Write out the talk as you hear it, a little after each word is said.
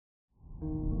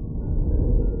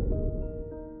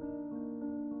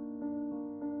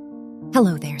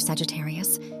Hello there,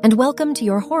 Sagittarius, and welcome to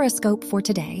your horoscope for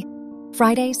today,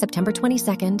 Friday, September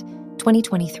 22nd,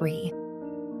 2023.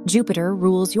 Jupiter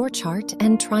rules your chart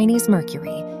and trines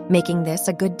Mercury, making this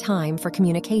a good time for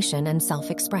communication and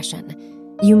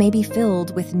self-expression. You may be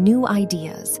filled with new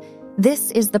ideas.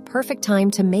 This is the perfect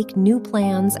time to make new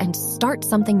plans and start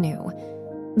something new.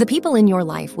 The people in your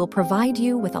life will provide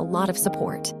you with a lot of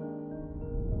support.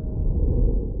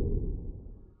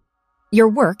 Your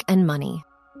work and money.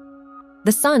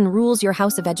 The Sun rules your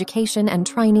house of education and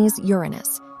trines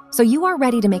Uranus, so you are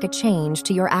ready to make a change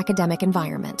to your academic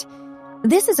environment.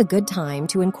 This is a good time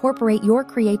to incorporate your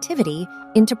creativity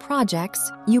into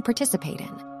projects you participate in.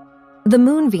 The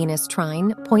Moon-Venus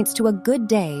trine points to a good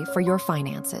day for your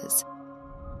finances.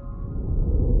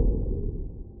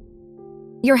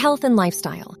 Your health and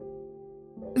lifestyle.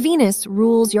 Venus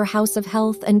rules your house of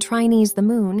health and trines the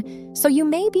Moon, so you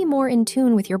may be more in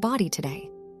tune with your body today.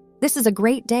 This is a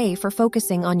great day for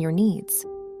focusing on your needs.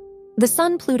 The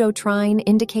Sun-Pluto trine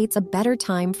indicates a better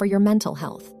time for your mental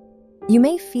health. You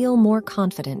may feel more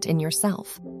confident in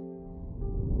yourself.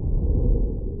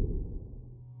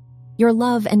 Your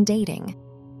love and dating.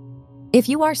 If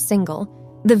you are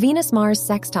single, the Venus-Mars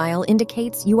sextile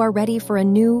indicates you are ready for a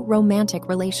new romantic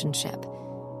relationship.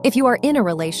 If you are in a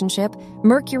relationship,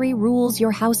 Mercury rules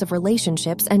your house of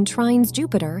relationships and trines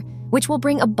Jupiter, which will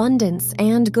bring abundance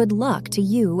and good luck to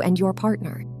you and your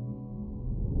partner.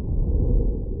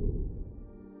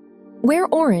 Wear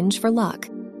orange for luck.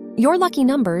 Your lucky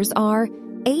numbers are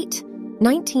 8,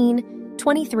 19,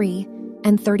 23,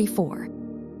 and 34.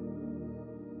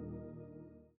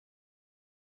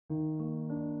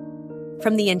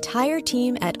 From the entire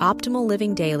team at Optimal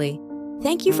Living Daily,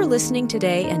 thank you for listening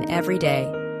today and every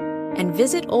day. And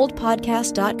visit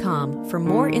oldpodcast.com for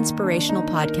more inspirational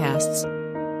podcasts.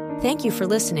 Thank you for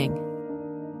listening.